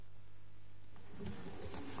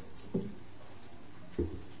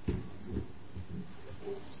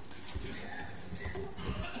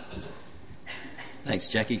Thanks,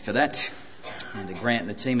 Jackie, for that. And to Grant and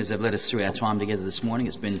the team as they've led us through our time together this morning.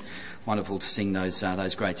 It's been wonderful to sing those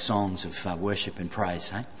great songs of worship and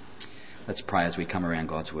praise. Eh? Let's pray as we come around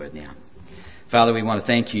God's word now. Father, we want to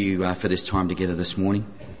thank you for this time together this morning.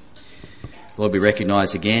 Lord, we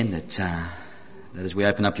recognise again that as we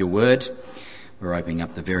open up your word, we're opening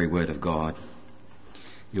up the very word of God,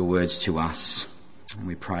 your words to us. And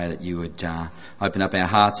we pray that you would open up our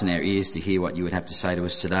hearts and our ears to hear what you would have to say to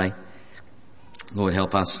us today. Lord,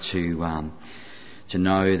 help us to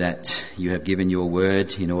know that you have given your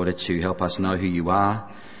word in order to help us know who you are,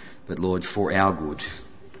 but Lord, for our good.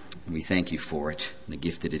 And we thank you for it, and the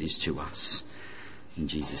gift that it is to us. In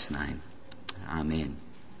Jesus' name, amen.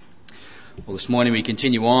 Well, this morning we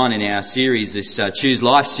continue on in our series, this Choose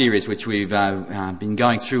Life series, which we've been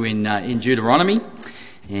going through in Deuteronomy.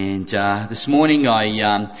 And this morning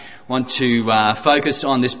I want to focus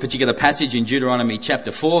on this particular passage in Deuteronomy chapter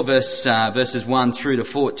 4, verses 1 through to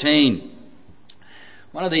 14.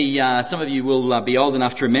 One of the some of you will be old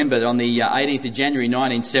enough to remember that on the 18th of January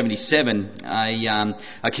 1977,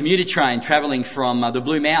 a commuter train travelling from the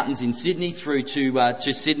Blue Mountains in Sydney through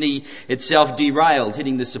to Sydney itself derailed,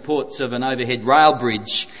 hitting the supports of an overhead rail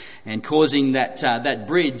bridge and causing that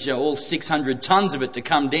bridge, all 600 tons of it, to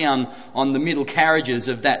come down on the middle carriages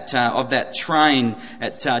of that train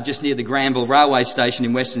at just near the Granville railway station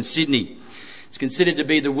in Western Sydney. It's considered to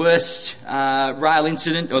be the worst rail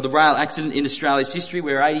incident or the rail accident in Australia's history,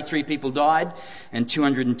 where 83 people died and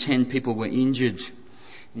 210 people were injured.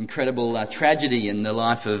 Incredible tragedy in the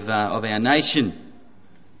life of our nation.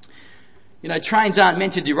 You know, trains aren't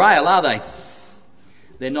meant to derail, are they?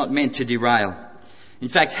 They're not meant to derail. In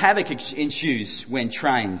fact, havoc ensues when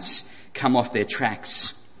trains come off their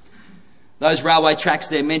tracks. Those railway tracks,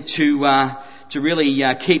 they're meant to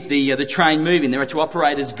really keep the train moving. They're to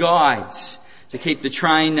operate as guides, to keep the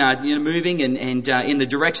train moving and in the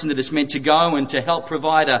direction that it's meant to go, and to help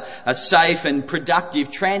provide a safe and productive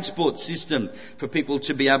transport system for people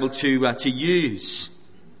to be able to use.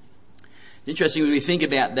 Interesting when we think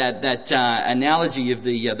about that analogy of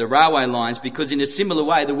the railway lines, because in a similar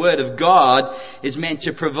way the Word of God is meant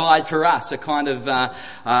to provide for us a kind of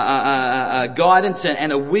guidance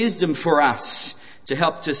and a wisdom for us to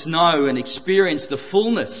help us know and experience the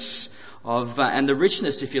fullness of and the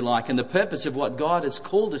richness, if you like, and the purpose of what God has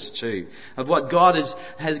called us to, of what God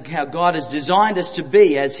how God has designed us to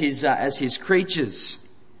be as His creatures.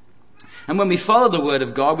 And when we follow the Word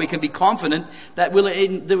of God, we can be confident that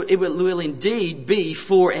it will indeed be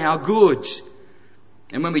for our good.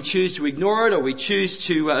 And when we choose to ignore it, or we choose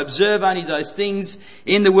to observe only those things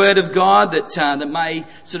in the Word of God that may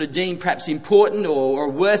sort of deem perhaps important or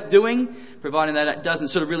worth doing, providing that it doesn't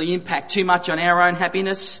sort of really impact too much on our own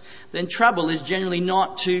happiness, then trouble is generally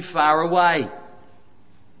not too far away.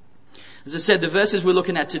 As I said, the verses we're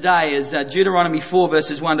looking at today is Deuteronomy 4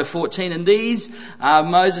 verses 1 to 14, and these are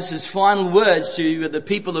Moses' final words to the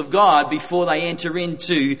people of God before they enter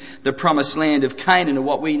into the promised land of Canaan, or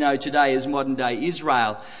what we know today as modern day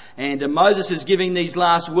Israel. And Moses is giving these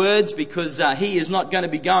last words because he is not going to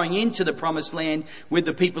be going into the promised land with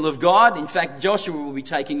the people of God. In fact, Joshua will be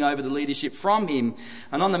taking over the leadership from him.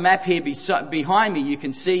 And on the map here behind me, you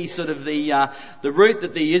can see sort of the route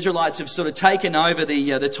that the Israelites have sort of taken over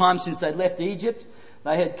the time since they left Egypt.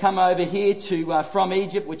 They had come over here from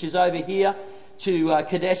Egypt, which is over here, to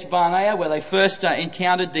Kadesh Barnea, where they first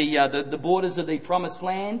encountered the borders of the promised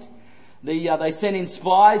land. They sent in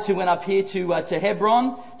spies who went up here to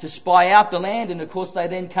Hebron to spy out the land, and of course they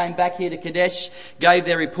then came back here to Kadesh, gave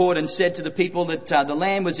their report and said to the people that the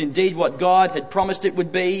land was indeed what God had promised it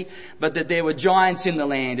would be, but that there were giants in the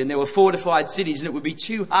land and there were fortified cities, and it would be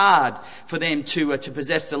too hard for them to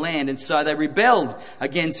possess the land, and so they rebelled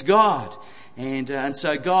against God. And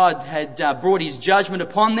so God had brought His judgment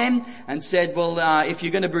upon them and said, well, if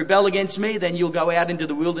you're going to rebel against me, then you'll go out into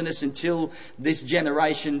the wilderness until this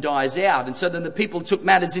generation dies out. And so then the people took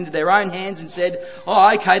matters into their own hands and said,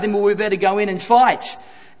 oh, okay, then we better go in and fight.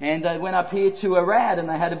 And they went up here to Arad, and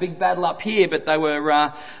they had a big battle up here, but they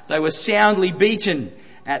were soundly beaten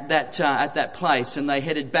at that place, and they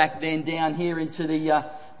headed back then down here into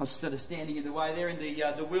I'm sort of standing in the way there, in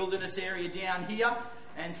the wilderness area down here.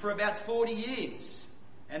 And for about 40 years.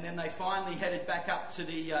 And then they finally headed back up to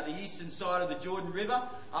the eastern side of the Jordan River,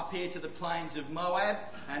 up here to the plains of Moab.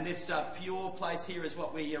 And this pure place here is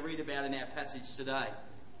what we read about in our passage today.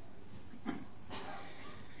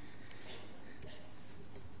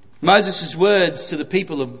 Moses' words to the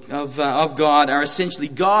people of God are essentially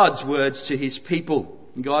God's words to His people.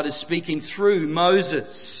 God is speaking through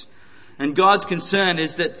Moses. And God's concern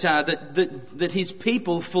is that His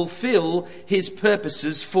people fulfill His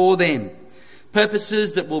purposes for them.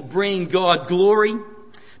 purposes that will bring God glory,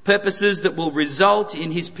 purposes that will result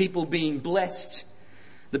in his people being blessed,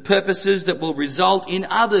 the purposes that will result in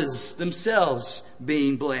others themselves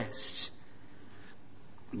being blessed.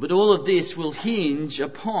 But all of this will hinge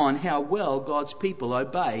upon how well God's people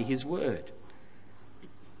obey his word.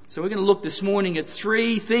 So we're going to look this morning at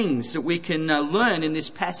three things that we can learn in this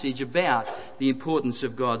passage about the importance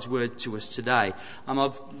of God's word to us today.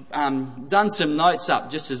 I've done some notes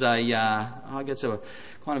up just as I guess a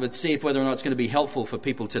kind of see if whether or not it's going to be helpful for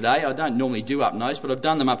people today. I don't normally do up notes, but I've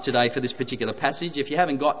done them up today for this particular passage. If you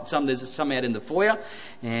haven't got some, there's some out in the foyer,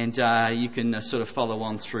 and you can sort of follow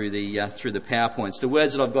on through the PowerPoints. The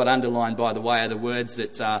words that I've got underlined, by the way, are the words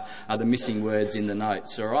that are the missing words in the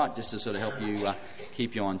notes. All right, just to sort of help you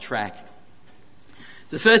keep you on track.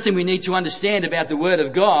 So the first thing we need to understand about the Word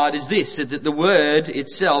of God is this, that the Word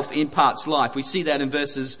itself imparts life. We see that in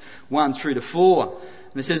verses 1 through to 4.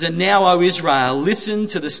 And it says, "And now, O Israel, listen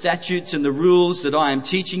to the statutes and the rules that I am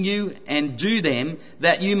teaching you, and do them,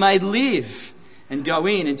 that you may live, and go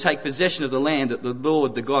in and take possession of the land that the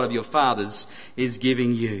Lord, the God of your fathers, is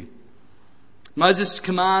giving you." Moses'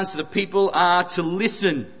 commands to the people are to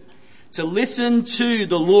listen to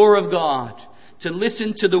the law of God, to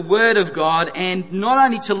listen to the word of God, and not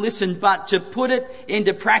only to listen, but to put it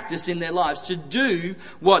into practice in their lives, to do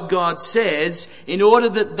what God says in order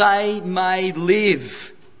that they may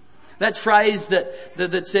live. That phrase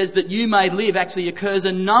that says that you may live actually occurs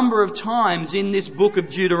a number of times in this book of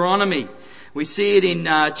Deuteronomy. We see it in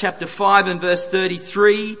chapter 5 and verse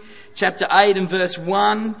 33, chapter 8 and verse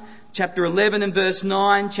 1, chapter 11 and verse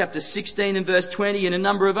 9, chapter 16 and verse 20, and a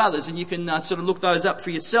number of others. And you can sort of look those up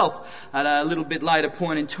for yourself at a little bit later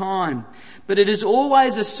point in time. But it is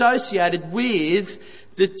always associated with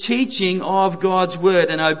the teaching of God's word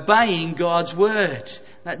and obeying God's word.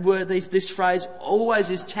 That word, this phrase always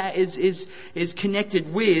is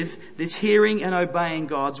connected with this hearing and obeying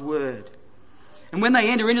God's word. And when they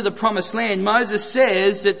enter into the promised land, Moses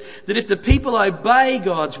says that if the people obey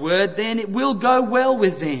God's word, then it will go well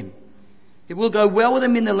with them. It will go well with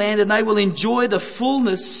them in the land, and they will enjoy the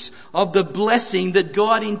fullness of the blessing that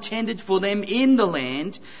God intended for them in the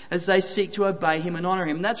land as they seek to obey him and honour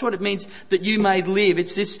him. And that's what it means that you may live.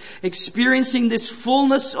 It's this experiencing this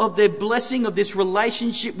fullness of their blessing, of this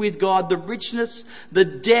relationship with God, the richness, the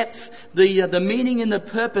depth, the meaning and the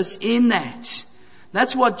purpose in that.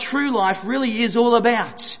 That's what true life really is all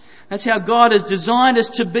about. That's how God has designed us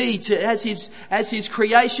to be, as His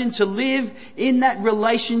creation, to live in that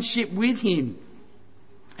relationship with Him.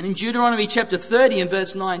 And in Deuteronomy chapter 30 and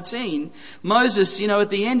verse 19, Moses, at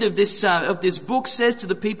the end of this book says to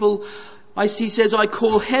the people, he says, "I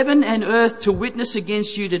call heaven and earth to witness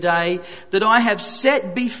against you today that I have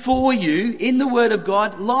set before you in the word of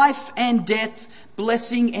God life and death,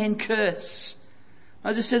 blessing and curse."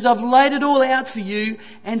 Moses says, "I've laid it all out for you,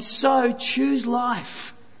 and so choose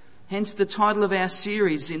life." Hence the title of our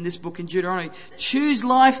series in this book in Deuteronomy. Choose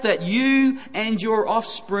life that you and your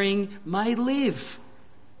offspring may live.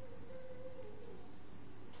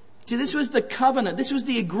 See, this was the covenant. This was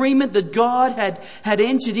the agreement that God had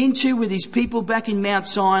entered into with his people back in Mount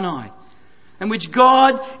Sinai, and which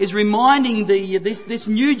God is reminding this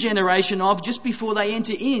new generation of just before they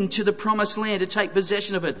enter into the promised land to take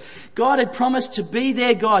possession of it. God had promised to be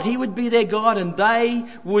their God. He would be their God, and they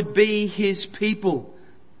would be his people.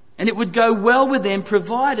 And it would go well with them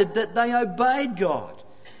provided that they obeyed God.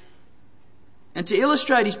 And to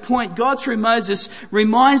illustrate his point, God through Moses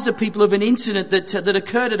reminds the people of an incident that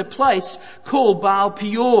occurred at a place called Baal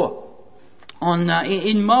Peor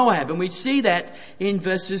in Moab. And we see that in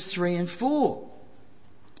verses 3 and 4.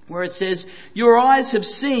 Where it says, "Your eyes have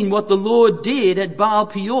seen what the Lord did at Baal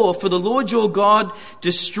Peor, for the Lord your God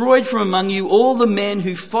destroyed from among you all the men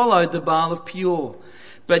who followed the Baal of Peor.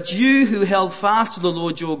 But you who held fast to the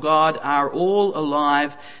Lord your God are all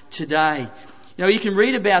alive today." You can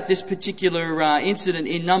read about this particular incident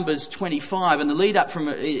in Numbers 25, and the lead up from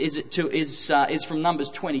is from Numbers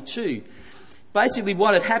 22. Basically,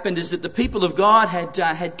 what had happened is that the people of God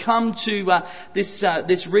had come to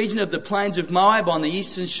this region of the plains of Moab on the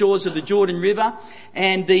eastern shores of the Jordan River,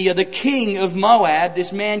 and the king of Moab,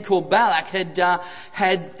 this man called Balak,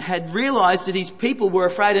 had realised that his people were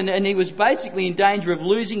afraid, and he was basically in danger of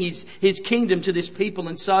losing his kingdom to this people,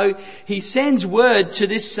 and so he sends word to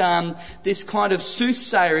this kind of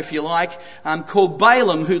soothsayer, if you like, called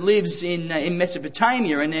Balaam, who lives in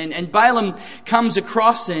Mesopotamia, and Balaam comes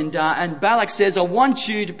across, and Balak says, "I want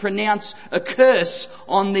you to pronounce a curse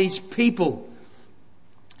on these people."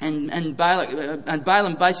 And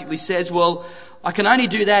Balaam basically says, "Well, I can only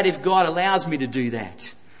do that if God allows me to do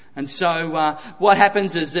that." And so what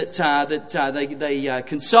happens is that they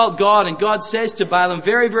consult God, and God says to Balaam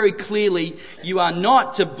very, very clearly, you are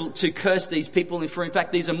not to curse these people. In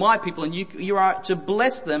fact, these are my people, and you are to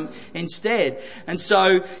bless them instead. And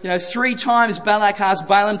so, 3 times Balak asks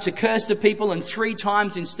Balaam to curse the people, and 3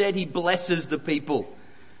 times instead he blesses the people.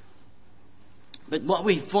 But what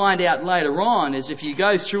we find out later on is, if you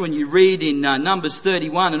go through and you read in Numbers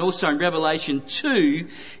 31 and also in Revelation 2,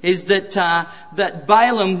 is that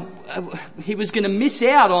Balaam, he was going to miss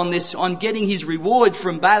out on getting his reward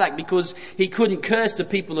from Balak because he couldn't curse the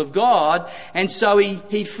people of God. And so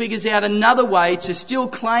he figures out another way to still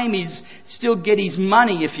get his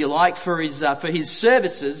money, if you like, for his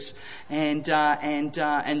services. And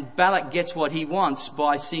Balak gets what he wants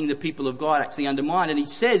by seeing the people of God actually undermined. And he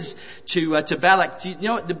says to Balak, you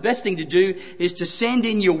know what, the best thing to do is to send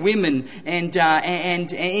in your women and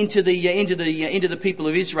into the people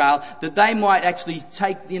of Israel, that they might actually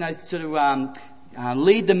take,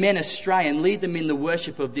 lead the men astray and lead them in the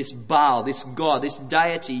worship of this Baal, this god, this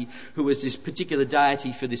deity, who was this particular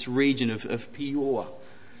deity for this region of Peor.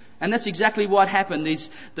 And that's exactly what happened.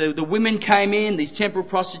 The women came in, these temple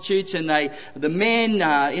prostitutes, and the men,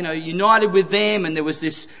 united with them, and there was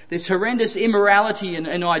this horrendous immorality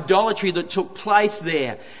and idolatry that took place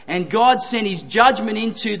there. And God sent His judgment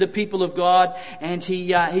into the people of God, and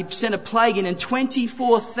He sent a plague in, and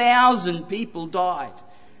 24,000 people died.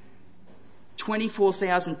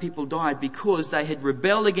 24,000 people died because they had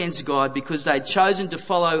rebelled against God, because they had chosen to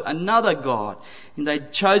follow another God, and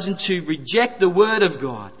they'd chosen to reject the Word of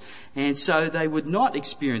God. And so they would not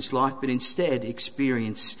experience life, but instead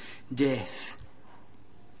experience death.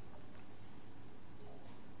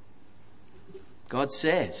 God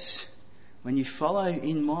says, when you follow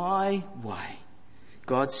in my way,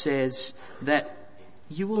 God says that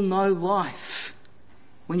you will know life.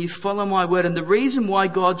 When you follow my word. And the reason why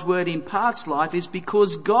God's word imparts life is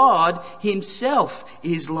because God Himself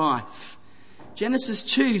is life. Genesis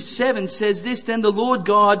 2:7 says this, then the Lord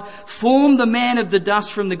God formed the man of the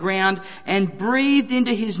dust from the ground and breathed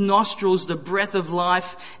into his nostrils the breath of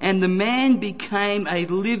life, and the man became a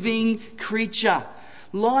living creature.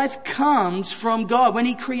 Life comes from God. When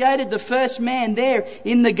He created the first man there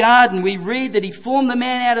in the garden, we read that He formed the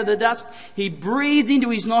man out of the dust. He breathed into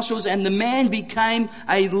his nostrils, and the man became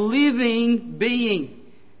a living being.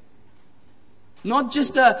 Not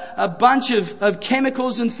just a bunch of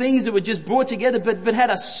chemicals and things that were just brought together, but had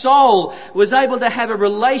a soul, was able to have a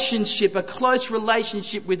relationship, a close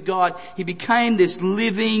relationship with God. He became this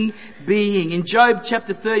living being. In Job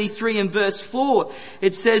chapter 33 and verse 4,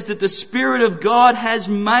 it says that the Spirit of God has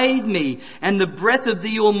made me, and the breath of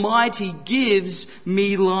the Almighty gives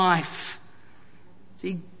me life.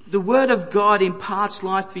 See, the Word of God imparts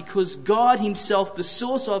life because God Himself, the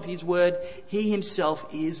source of His Word, He Himself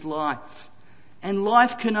is life. And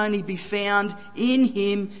life can only be found in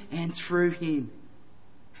Him and through Him.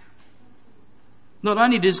 Not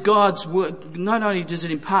only does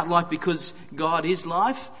it impart life because God is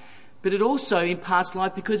life, but it also imparts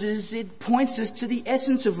life because it points us to the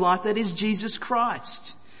essence of life, that is Jesus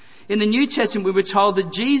Christ. In the New Testament, we were told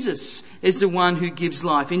that Jesus is the one who gives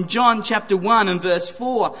life. In John chapter 1 and verse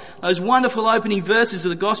 4, those wonderful opening verses of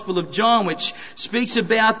the Gospel of John, which speaks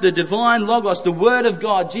about the divine Logos, the Word of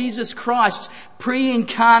God, Jesus Christ,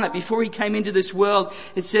 pre-incarnate, before He came into this world.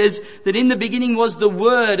 It says that in the beginning was the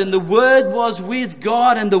Word, and the Word was with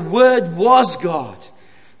God, and the Word was God.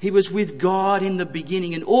 He was with God in the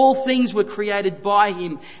beginning, and all things were created by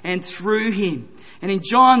Him and through Him. And in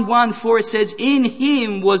John 1:4 it says, in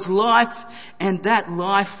Him was life, and that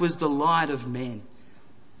life was the light of men.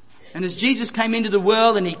 And as Jesus came into the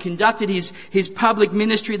world and He conducted his public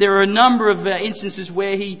ministry, there are a number of instances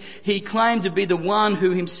where he claimed to be the one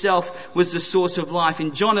who Himself was the source of life.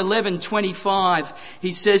 In John 11:25,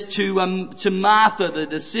 He says to Martha,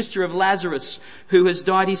 the sister of Lazarus who has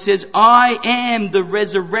died, He says, I am the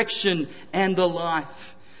resurrection and the life.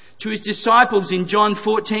 To His disciples in John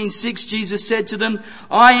 14:6, Jesus said to them,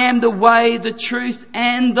 I am the way, the truth,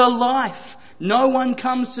 and the life. No one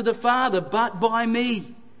comes to the Father but by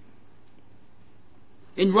me.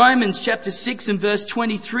 In Romans chapter 6 and verse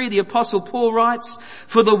 23, the Apostle Paul writes,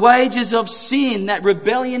 for the wages of sin, that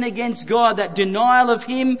rebellion against God, that denial of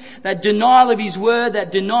Him, that denial of His word,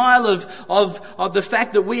 that denial of the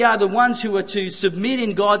fact that we are the ones who are to submit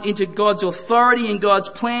into God's authority and God's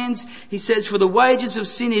plans. He says, for the wages of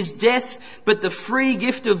sin is death, but the free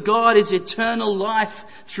gift of God is eternal life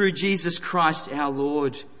through Jesus Christ our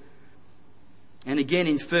Lord. And again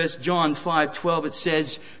in 1 John 5:12 it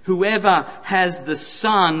says, whoever has the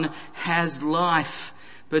Son has life.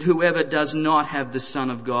 But whoever does not have the Son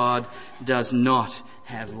of God does not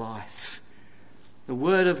have life. The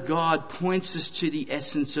Word of God points us to the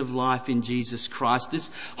essence of life in Jesus Christ. This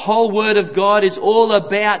whole Word of God is all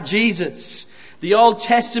about Jesus. The Old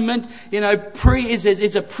Testament,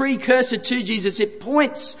 is a precursor to Jesus. It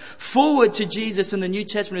points forward to Jesus, and the New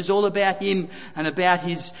Testament is all about Him and about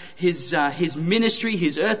His ministry,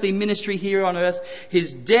 His earthly ministry here on earth,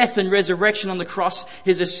 His death and resurrection on the cross,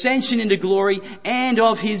 His ascension into glory, and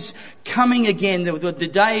of His coming again, the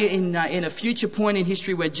day in a future point in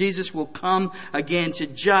history where Jesus will come again to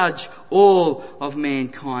judge all of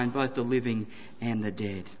mankind, both the living and the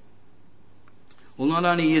dead. Well, not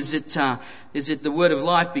only is it the word of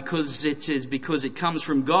life because it comes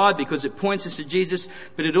from God, because it points us to Jesus,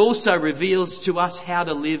 but it also reveals to us how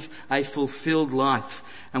to live a fulfilled life.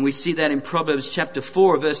 And we see that in Proverbs chapter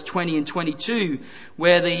 4, verse 20 and 22,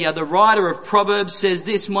 where the writer of Proverbs says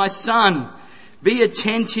this, "My son, be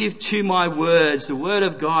attentive to my words." The word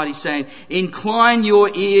of God, he's saying, "Incline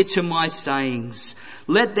your ear to my sayings.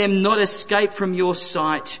 Let them not escape from your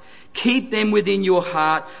sight. Keep them within your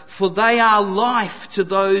heart, for they are life to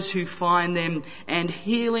those who find them and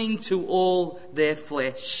healing to all their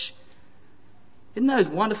flesh." Isn't those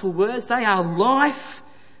wonderful words? They are life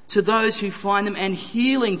to those who find them and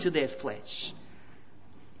healing to their flesh.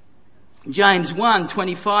 James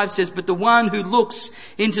 1:25 says, "But the one who looks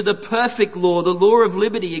into the perfect law, the law of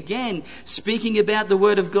liberty," again, speaking about the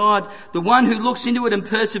word of God, "the one who looks into it and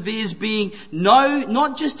perseveres, being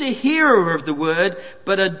not just a hearer of the word,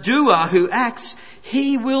 but a doer who acts,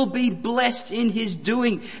 he will be blessed in his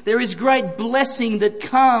doing." There is great blessing that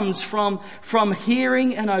comes from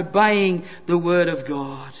hearing and obeying the word of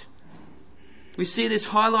God. We see this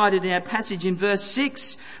highlighted in our passage in verse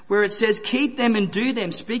 6, where it says, "Keep them and do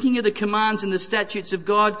them," speaking of the commands and the statutes of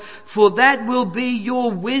God, "for that will be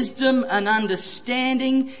your wisdom and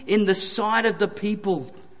understanding in the sight of the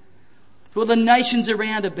people," for the nations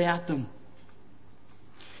around about them.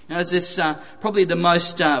 Now, it's this probably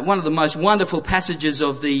one of the most wonderful passages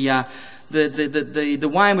of the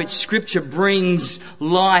way in which Scripture brings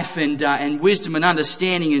life and wisdom and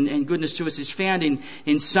understanding and goodness to us is found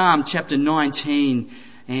in Psalm chapter 19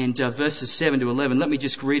 and verses 7 to 11. Let me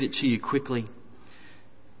just read it to you quickly.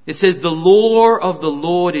 It says, "The law of the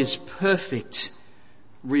Lord is perfect,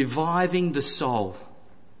 reviving the soul.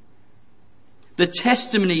 The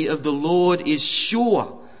testimony of the Lord is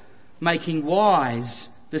sure, making wise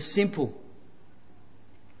the simple.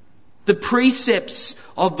 The precepts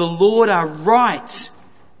of the Lord are right,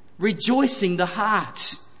 rejoicing the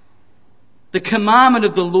heart. The commandment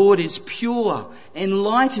of the Lord is pure,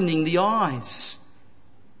 enlightening the eyes.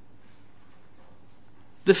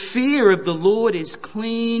 The fear of the Lord is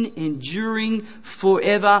clean, enduring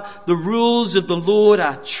forever. The rules of the Lord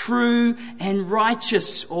are true and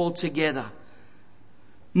righteous altogether.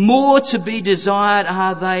 More to be desired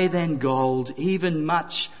are they than gold, even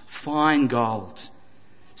much fine gold.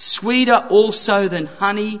 Sweeter also than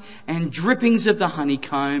honey and drippings of the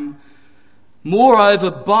honeycomb. Moreover,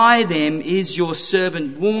 by them is your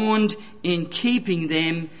servant warned. In keeping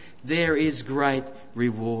them, there is great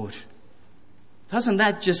reward." Doesn't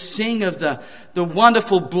that just sing of the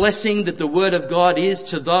wonderful blessing that the Word of God is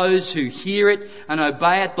to those who hear it and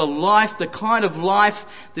obey it? The kind of life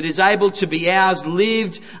that is able to be ours,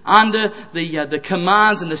 lived under the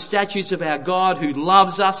commands and the statutes of our God, who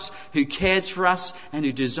loves us, who cares for us, and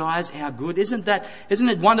who desires our good. Isn't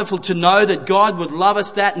it wonderful to know that God would love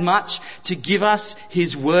us that much to give us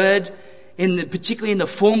His Word, particularly in the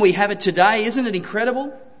form we have it today? Isn't it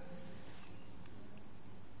incredible?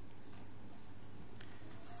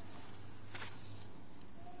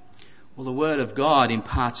 Well, the Word of God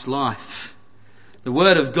imparts life. The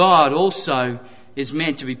Word of God also is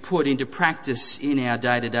meant to be put into practice in our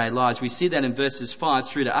day-to-day lives. We see that in verses 5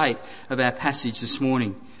 through to 8 of our passage this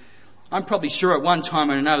morning. I'm probably sure at one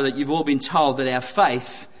time or another that you've all been told that our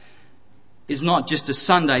faith is not just a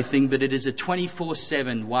Sunday thing, but it is a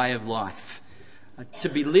 24/7 way of life. To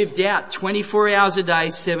be lived out 24 hours a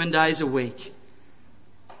day, 7 days a week.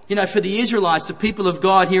 For the Israelites, the people of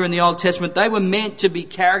God here in the Old Testament, they were meant to be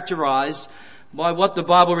characterized by what the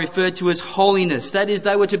Bible referred to as holiness. That is,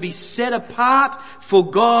 they were to be set apart for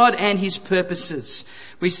God and His purposes.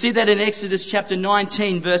 We see that in Exodus chapter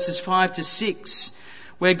 19, verses 5 to 6,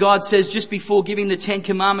 where God says, just before giving the 10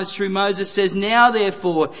 Commandments through Moses, says, "Now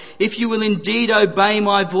therefore, if you will indeed obey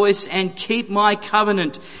my voice and keep my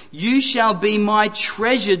covenant, you shall be my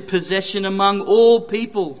treasured possession among all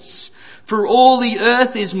peoples. For all the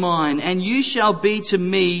earth is mine, and you shall be to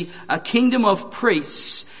me a kingdom of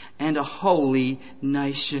priests and a holy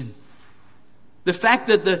nation." The fact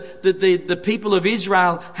that the people of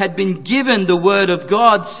Israel had been given the word of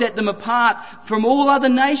God set them apart from all other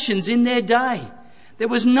nations in their day. There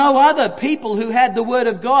was no other people who had the word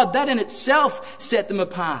of God. That in itself set them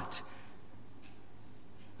apart.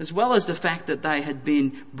 As well as the fact that they had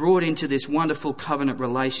been brought into this wonderful covenant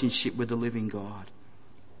relationship with the living God.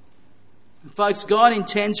 Folks, God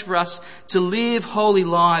intends for us to live holy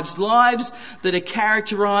lives, lives that are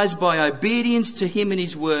characterized by obedience to Him and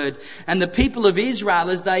His Word. And the people of Israel,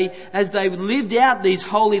 as they lived out these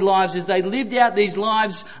holy lives, as they lived out these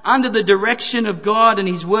lives under the direction of God and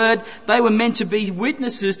His Word, they were meant to be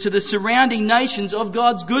witnesses to the surrounding nations of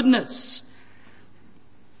God's goodness.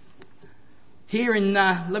 Here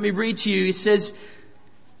let me read to you, it says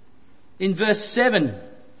in verse 7,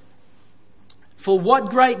 "For what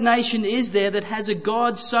great nation is there that has a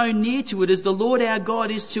God so near to it as the Lord our God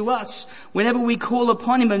is to us whenever we call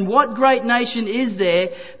upon Him? And what great nation is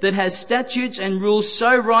there that has statutes and rules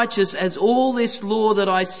so righteous as all this law that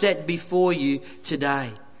I set before you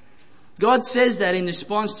today?" God says that in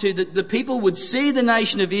response to the people would see the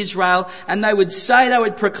nation of Israel and they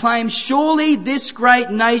would proclaim, "Surely this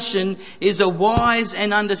great nation is a wise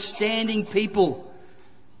and understanding people."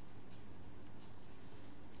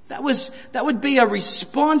 That would be a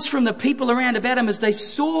response from the people around about them as they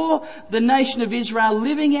saw the nation of Israel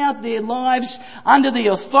living out their lives under the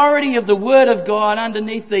authority of the Word of God,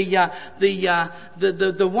 underneath the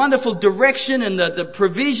wonderful direction and the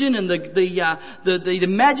provision and the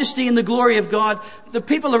majesty and the glory of God. The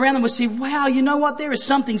people around them would see, wow, you know what? There is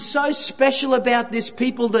something so special about this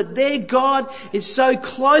people, that their God is so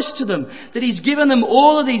close to them, that He's given them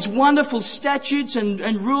all of these wonderful statutes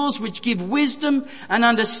and rules which give wisdom and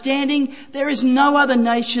understanding. There is no other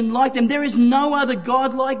nation like them. There is no other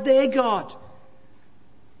God like their God.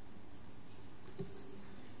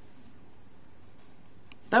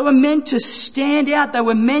 They were meant to stand out. They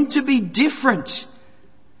were meant to be different,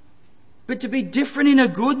 but to be different in a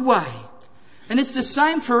good way. And it's the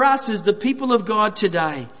same for us as the people of God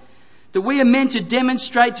today. That we are meant to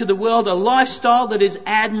demonstrate to the world a lifestyle that is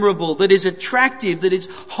admirable, that is attractive, that is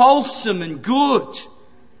wholesome and good.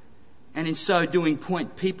 And in so doing,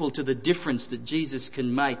 point people to the difference that Jesus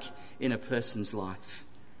can make in a person's life.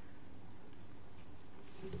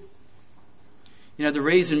 You know, the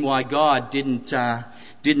reason why God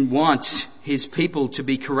didn't want His people to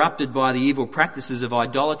be corrupted by the evil practices of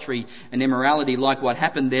idolatry and immorality like what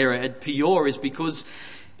happened there at Peor is because,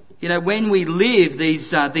 you know, when we live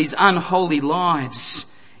these unholy lives,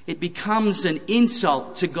 it becomes an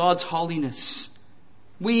insult to God's holiness.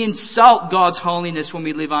 We insult God's holiness when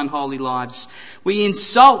we live unholy lives. We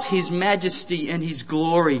insult His majesty and His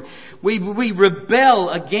glory. We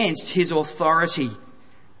rebel against His authority.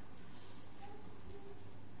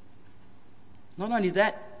 Not only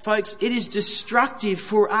that, folks, it is destructive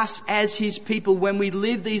for us as His people when we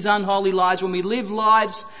live these unholy lives, when we live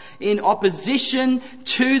lives in opposition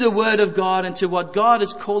to the Word of God and to what God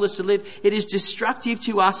has called us to live. It is destructive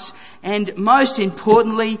to us, and most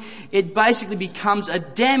importantly, it basically becomes a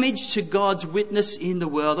damage to God's witness in the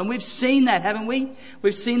world. And we've seen that, haven't we?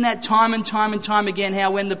 We've seen that time and time and time again,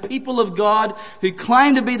 how when the people of God, who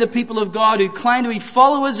claim to be the people of God, who claim to be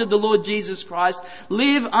followers of the Lord Jesus Christ,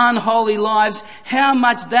 live unholy lives, how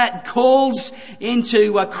much that calls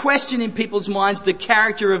into a question in people's minds the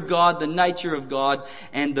character of God, the nature of God,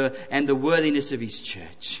 and the worthiness of His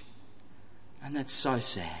church. And that's so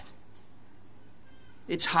sad.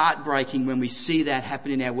 It's heartbreaking when we see that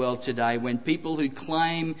happen in our world today, when people who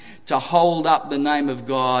claim to hold up the name of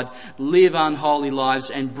God live unholy lives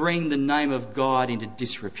and bring the name of God into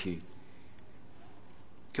disrepute.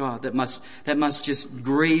 God, that must just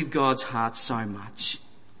grieve God's heart so much.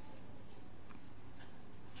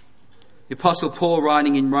 The Apostle Paul,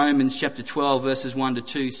 writing in Romans chapter 12 verses 1 to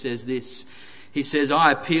 2, says this. He says,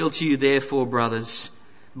 "I appeal to you therefore, brothers,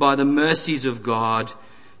 by the mercies of God,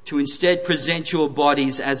 to instead present your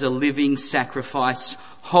bodies as a living sacrifice,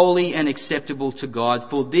 holy and acceptable to God,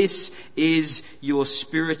 for this is your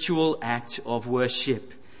spiritual act of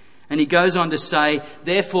worship." And he goes on to say,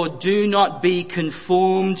 "Therefore do not be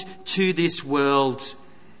conformed to this world.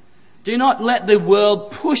 Do not let the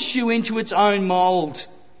world push you into its own mould.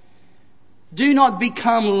 Do not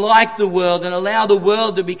become like the world and allow the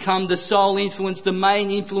world to become the sole influence, the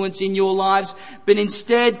main influence in your lives, but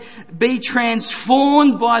instead be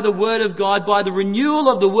transformed by the Word of God, by the renewal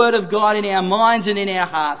of the Word of God in our minds and in our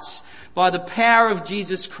hearts, by the power of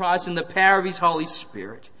Jesus Christ and the power of His Holy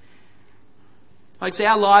Spirit." Like I say,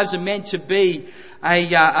 our lives are meant to be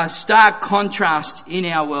a stark contrast in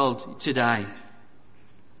our world today.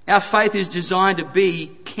 Our faith is designed to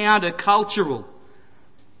be counter-cultural.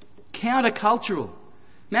 Countercultural.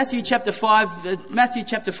 Matthew chapter 5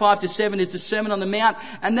 to 7 is the Sermon on the Mount,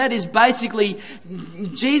 and that is basically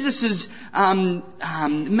Jesus'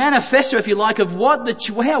 manifesto, if you like, of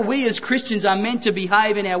how we as Christians are meant to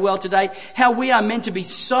behave in our world today, how we are meant to be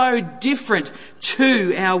so different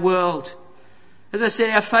to our world. As I said,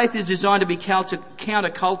 our faith is designed to be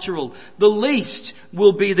countercultural. The least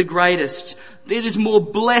will be the greatest. It is more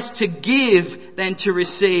blessed to give than to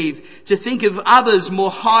receive, to think of others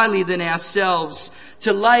more highly than ourselves,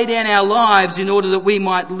 to lay down our lives in order that we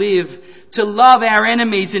might live, to love our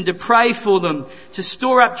enemies and to pray for them, to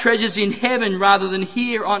store up treasures in heaven rather than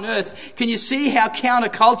here on earth. Can you see how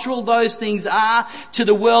countercultural those things are to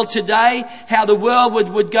the world today? How the world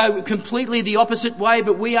would go completely the opposite way,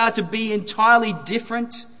 but we are to be entirely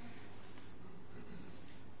different?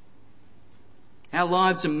 Our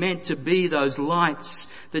lives are meant to be those lights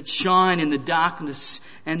that shine in the darkness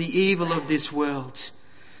and the evil of this world.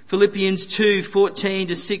 Philippians 2:14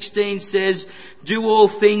 to 16 says, "Do all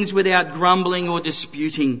things without grumbling or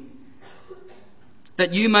disputing,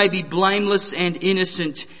 that you may be blameless and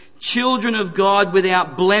innocent, children of God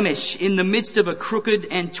without blemish in the midst of a crooked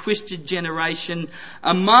and twisted generation,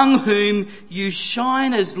 among whom you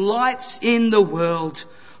shine as lights in the world,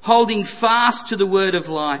 holding fast to the word of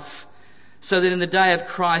life, so that in the day of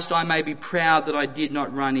Christ I may be proud that I did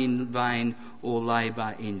not run in vain or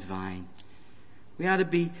labour in vain." We are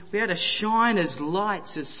to shine as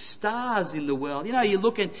lights, as stars in the world. You know, you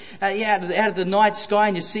look out of the night sky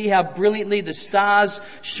and you see how brilliantly the stars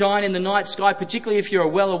shine in the night sky, particularly if you're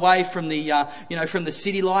well away from from the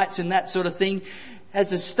city lights and that sort of thing.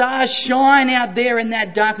 As the stars shine out there in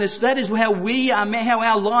that darkness, that is how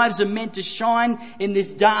our lives are meant to shine in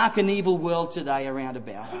this dark and evil world today around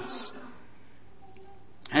about us.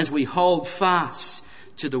 As we hold fast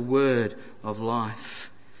to the word of life.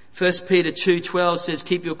 1 Peter 2:12 says,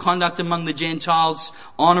 "Keep your conduct among the Gentiles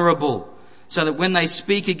honourable, so that when they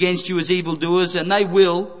speak against you as evildoers, and they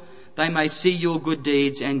will, they may see your good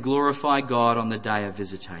deeds and glorify God on the day of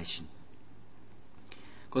visitation."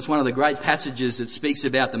 Of course, one of the great passages that speaks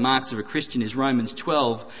about the marks of a Christian is Romans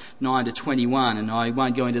 12:9 to 21. And I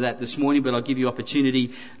won't go into that this morning, but I'll give you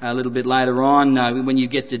opportunity a little bit later on when you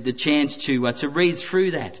get the chance to read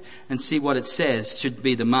through that and see what it says should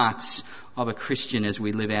be the marks of a Christian as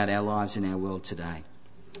we live out our lives in our world today.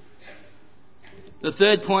 The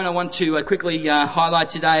third point I want to quickly highlight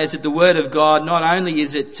today is that the Word of God not only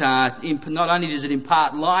does it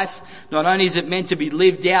impart life, not only is it meant to be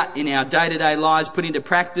lived out in our day-to-day lives, put into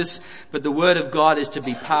practice, but the Word of God is to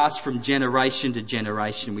be passed from generation to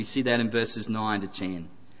generation. We see that in verses 9 to 10.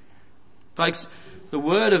 Folks, the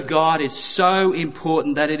Word of God is so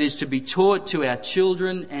important that it is to be taught to our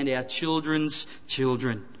children and our children's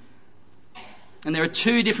children. And there are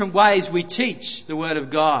two different ways we teach the Word of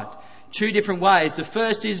God. Two different ways. The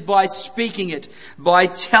first is by speaking it, by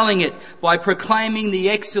telling it, by proclaiming the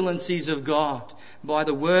excellencies of God, by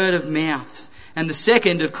the word of mouth. And the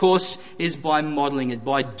second, of course, is by modelling it,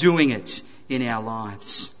 by doing it in our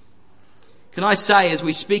lives. Can I say, as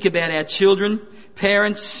we speak about our children,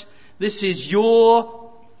 parents, this is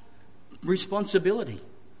your responsibility.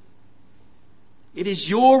 It is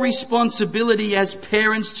your responsibility as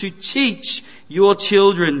parents to teach your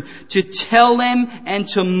children, to tell them and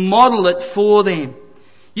to model it for them.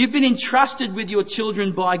 You've been entrusted with your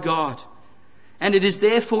children by God, and it is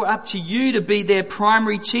therefore up to you to be their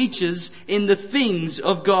primary teachers in the things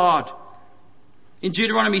of God. In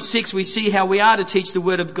Deuteronomy 6, we see how we are to teach the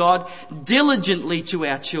Word of God diligently to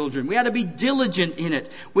our children. We are to be diligent in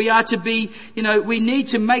it. We are to be, we need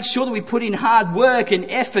to make sure that we put in hard work and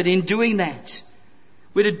effort in doing that.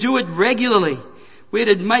 We're to do it regularly. We're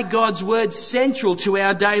to make God's Word central to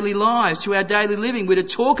our daily lives, to our daily living. We're to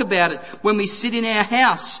talk about it when we sit in our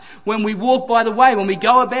house, when we walk by the way, when we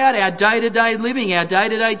go about our day-to-day living, our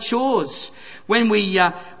day-to-day chores. When we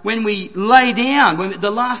lay down,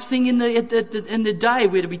 the last thing in the day,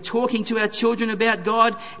 we're to be talking to our children about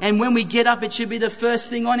God. And when we get up, it should be the first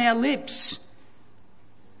thing on our lips.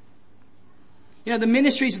 The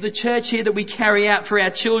ministries of the church here that we carry out for our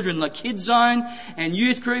children, like Kids Zone and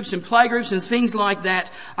youth groups and playgroups and things like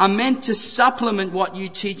that, are meant to supplement what you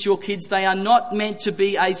teach your kids. They are not meant to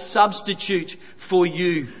be a substitute for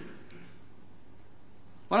you.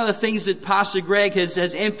 One of the things that Pastor Greg has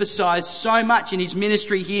emphasised so much in his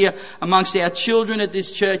ministry here amongst our children at this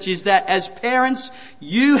church is that as parents,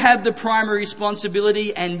 you have the primary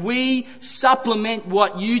responsibility and we supplement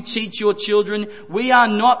what you teach your children. We are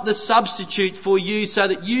not the substitute for you so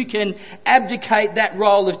that you can abdicate that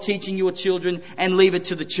role of teaching your children and leave it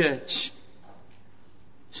to the church.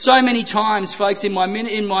 So many times, folks, in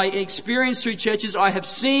my experience through churches, I have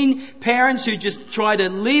seen parents who just try to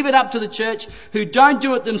leave it up to the church, who don't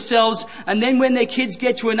do it themselves, and then when their kids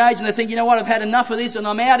get to an age and they think, you know what, I've had enough of this and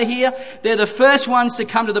I'm out of here, they're the first ones to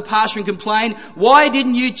come to the pastor and complain, why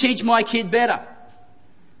didn't you teach my kid better?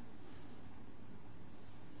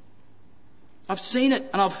 I've seen it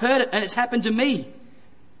and I've heard it and it's happened to me.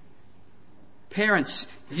 Parents,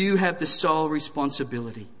 you have the sole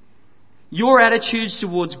responsibility. Your attitudes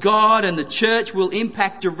towards God and the church will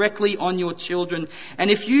impact directly on your children. And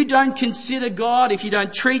if you don't consider God, if you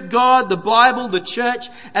don't treat God, the Bible, the church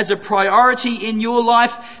as a priority in your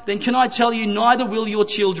life, then can I tell you, neither will your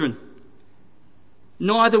children.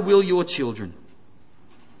 Neither will your children.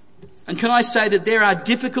 And can I say that there are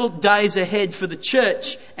difficult days ahead for the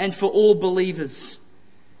church and for all believers.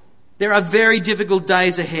 There are very difficult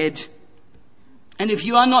days ahead. And if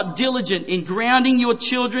you are not diligent in grounding your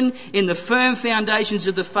children in the firm foundations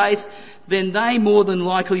of the faith, then they more than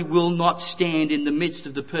likely will not stand in the midst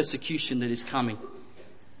of the persecution that is coming.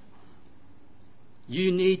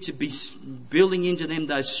 You need to be building into them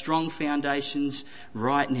those strong foundations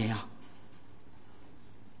right now.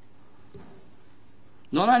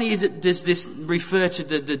 Not only does this refer to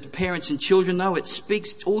the parents and children, though, it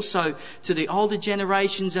speaks also to the older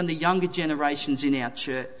generations and the younger generations in our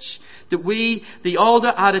church. That we, the older,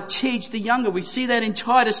 are to teach the younger. We see that in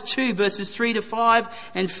Titus 2 verses 3 to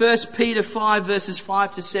 5 and 1 Peter 5 verses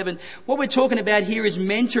 5 to 7. What we're talking about here is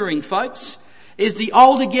mentoring, folks. Is the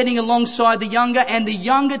older getting alongside the younger and the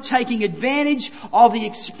younger taking advantage of the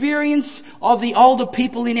experience of the older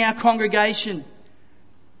people in our congregation.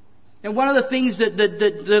 And one of the things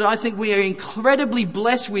that I think we are incredibly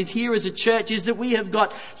blessed with here as a church is that we have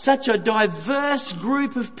got such a diverse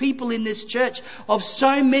group of people in this church of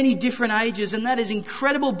so many different ages, and that is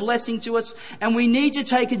incredible blessing to us, and we need to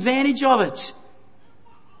take advantage of it.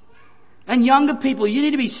 And younger people, you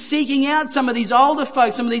need to be seeking out some of these older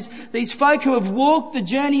folks, some of these folk who have walked the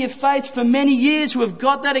journey of faith for many years, who have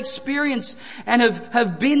got that experience and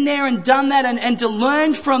have been there and done that, and to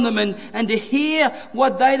learn from them and to hear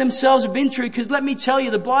what they themselves have been through. Because let me tell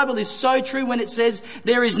you, the Bible is so true when it says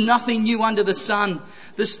there is nothing new under the sun.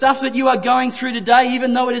 The stuff that you are going through today,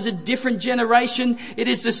 even though it is a different generation, it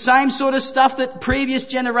is the same sort of stuff that previous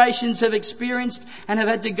generations have experienced and have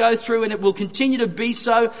had to go through, and it will continue to be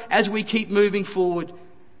so as we keep moving forward.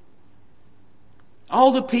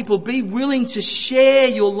 Older people, be willing to share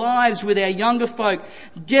your lives with our younger folk.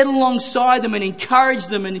 Get alongside them and encourage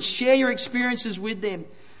them and share your experiences with them.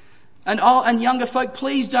 And younger folk,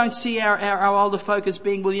 please don't see our older folk as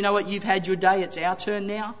being, well, you know what, you've had your day, it's our turn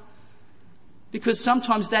now. Because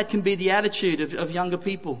sometimes that can be the attitude of younger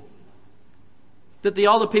people. That the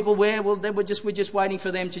older people wear, well, we're just waiting for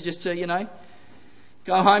them to just,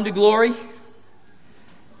 go home to glory.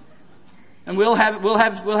 And we'll have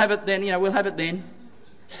it then, we'll have it then.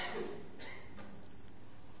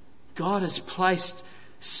 God has placed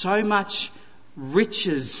so much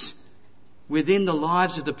riches within the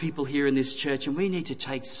lives of the people here in this church, and we need to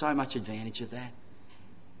take so much advantage of that.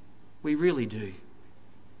 We really do.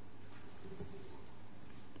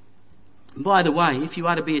 By the way, if you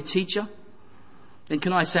are to be a teacher, then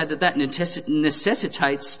can I say that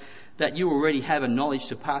necessitates that you already have a knowledge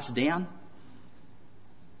to pass down?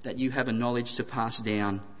 That you have a knowledge to pass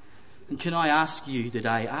down. And can I ask you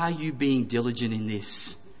today, are you being diligent in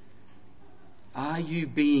this? Are you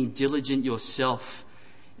being diligent yourself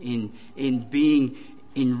in being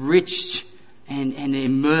enriched and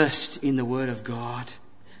immersed in the Word of God?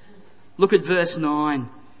 Look at verse 9.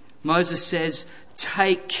 Moses says,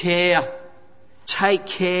 Take care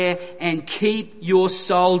and keep your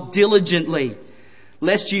soul diligently,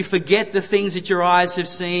 lest you forget the things that your eyes have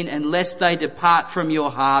seen, and lest they depart from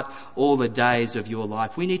your heart all the days of your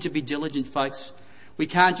life. We need to be diligent, folks. We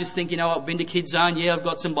can't just think, I've been to Kids Zone, I've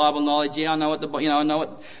got some Bible knowledge, I know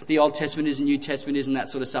what the Old Testament is and New Testament is and that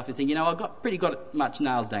sort of stuff, and think, I've got it much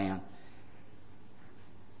nailed down.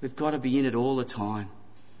 We've got to be in it all the time.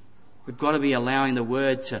 We've got to be allowing the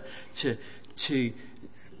Word to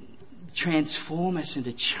transform us and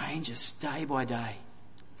to change us day by day.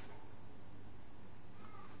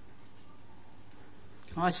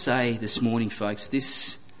 Can I say this morning, folks,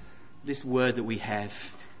 this Word that we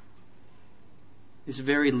have, this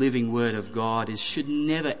very living Word of God, should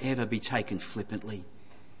never ever be taken flippantly.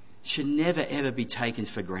 Should never ever be taken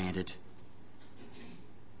for granted.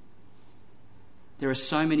 There are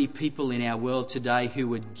so many people in our world today who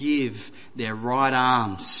would give their right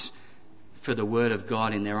arms for the Word of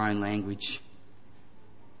God in their own language.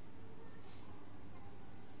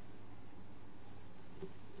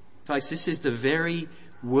 Folks, this is the very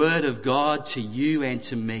Word of God to you and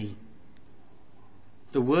to me.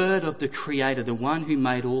 The Word of the Creator, the one who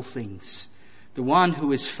made all things. The one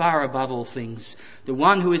who is far above all things. The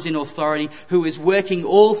one who is in authority, who is working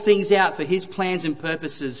all things out for his plans and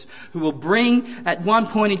purposes, who will bring at one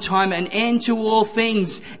point in time an end to all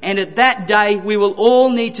things. And at that day we will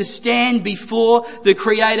all need to stand before the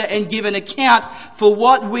Creator and give an account for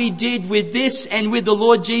what we did with this and with the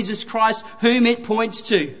Lord Jesus Christ, whom it points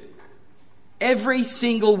to. Every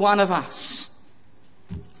single one of us.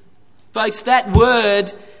 Folks, that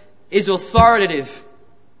word is authoritative.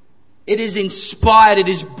 It is inspired. It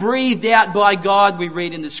is breathed out by God, we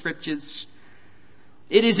read in the Scriptures.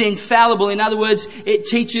 It is infallible. In other words, it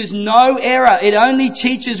teaches no error. It only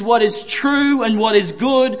teaches what is true and what is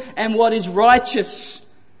good and what is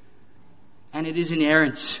righteous. And it is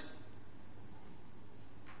inerrant.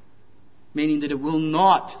 Meaning that it will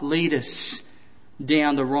not lead us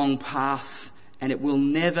down the wrong path. And it will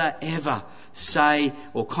never, ever say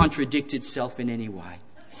or contradict itself in any way.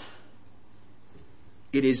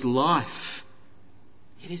 It is life.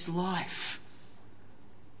 It is life.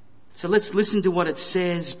 So let's listen to what it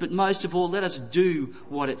says, but most of all, let us do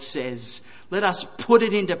what it says. Let us put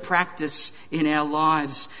it into practice in our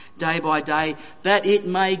lives day by day, that it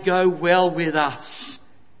may go well with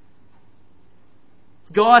us.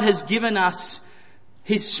 God has given us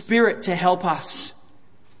His Spirit to help us,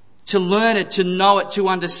 to learn it, to know it, to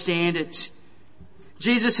understand it.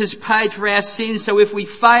 Jesus has paid for our sins, so if we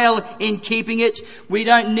fail in keeping it, we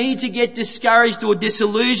don't need to get discouraged or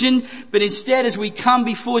disillusioned, but instead as we come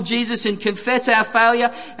before Jesus and confess our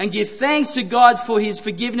failure and give thanks to God for His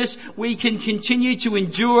forgiveness, we can continue to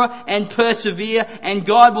endure and persevere, and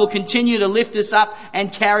God will continue to lift us up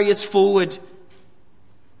and carry us forward.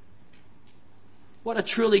 What a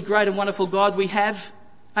truly great and wonderful God we have.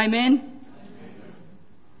 Amen?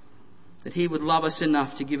 That He would love us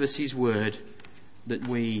enough to give us His word, that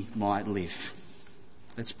we might live.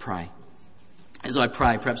 Let's pray. As I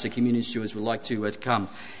pray, perhaps the communion stewards would like to come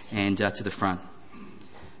and to the front.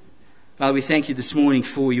 Father, we thank You this morning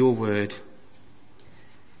for Your word,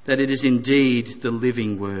 that it is indeed the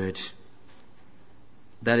living word,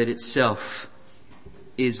 that it itself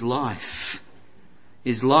is life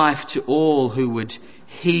to all who would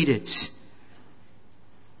heed it,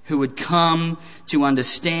 who would come to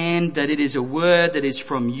understand that it is a word that is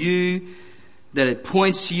from You, that it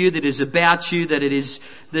points to You, that it is about You, that it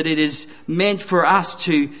is meant for us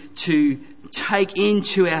to take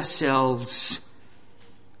into ourselves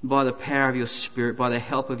by the power of Your Spirit, by the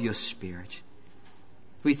help of Your Spirit.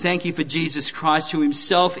 We thank You for Jesus Christ, who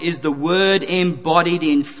Himself is the Word embodied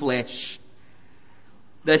in flesh.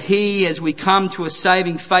 That He, as we come to a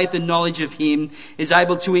saving faith and knowledge of Him, is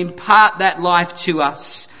able to impart that life to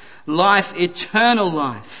us. Life, eternal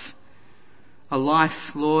life. A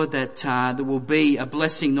life, Lord, that will be a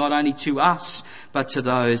blessing not only to us, but to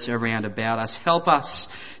those around about us. Help us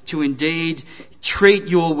to indeed treat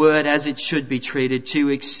Your word as it should be treated, to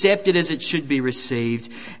accept it as it should be received,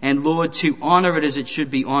 and Lord, to honour it as it should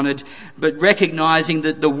be honoured, but recognising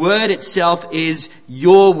that the word itself is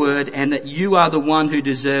Your word and that You are the one who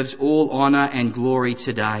deserves all honour and glory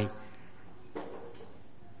today.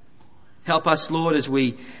 Help us, Lord, as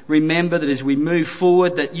we remember that as we move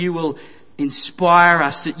forward, that You will inspire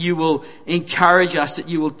us, that You will encourage us, that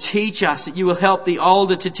You will teach us, that You will help the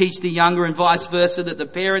older to teach the younger and vice versa, that the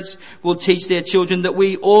parents will teach their children, that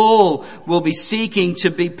we all will be seeking to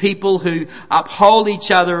be people who uphold each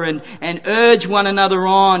other and urge one another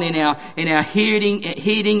on in our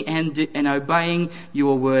heeding and obeying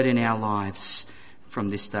Your word in our lives from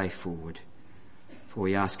this day forward. For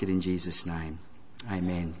we ask it in Jesus' name.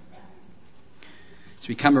 Amen. As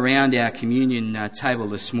we come around our communion table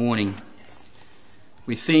this morning,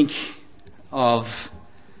 we think of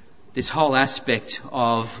this whole aspect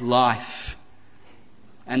of life.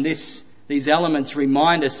 And these elements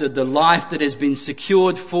remind us of the life that has been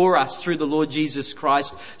secured for us through the Lord Jesus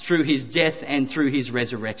Christ, through His death and through His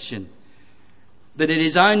resurrection. That it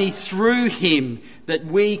is only through Him that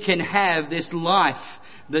we can have this life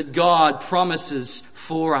that God promises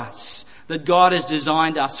for us, that God has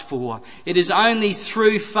designed us for. It is only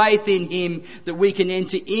through faith in Him that we can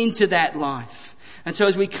enter into that life. And so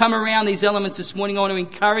as we come around these elements this morning, I want to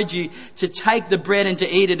encourage you to take the bread and to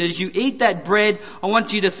eat it. As you eat that bread, I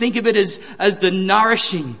want you to think of it as the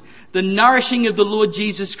nourishing of the Lord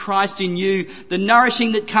Jesus Christ in you, the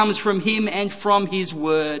nourishing that comes from Him and from His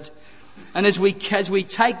word. And as we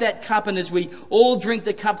take that cup and as we all drink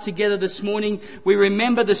the cup together this morning, we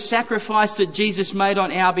remember the sacrifice that Jesus made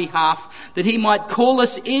on our behalf, that he might call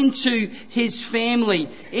us into his family,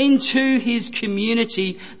 into his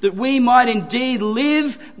community, that we might indeed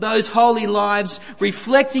live those holy lives,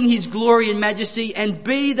 reflecting his glory and majesty, and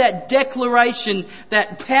be that declaration,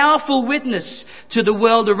 that powerful witness to the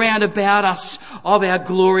world around about us of our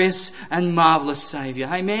glorious and marvellous Saviour.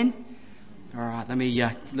 Amen? All right, let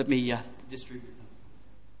me distribute.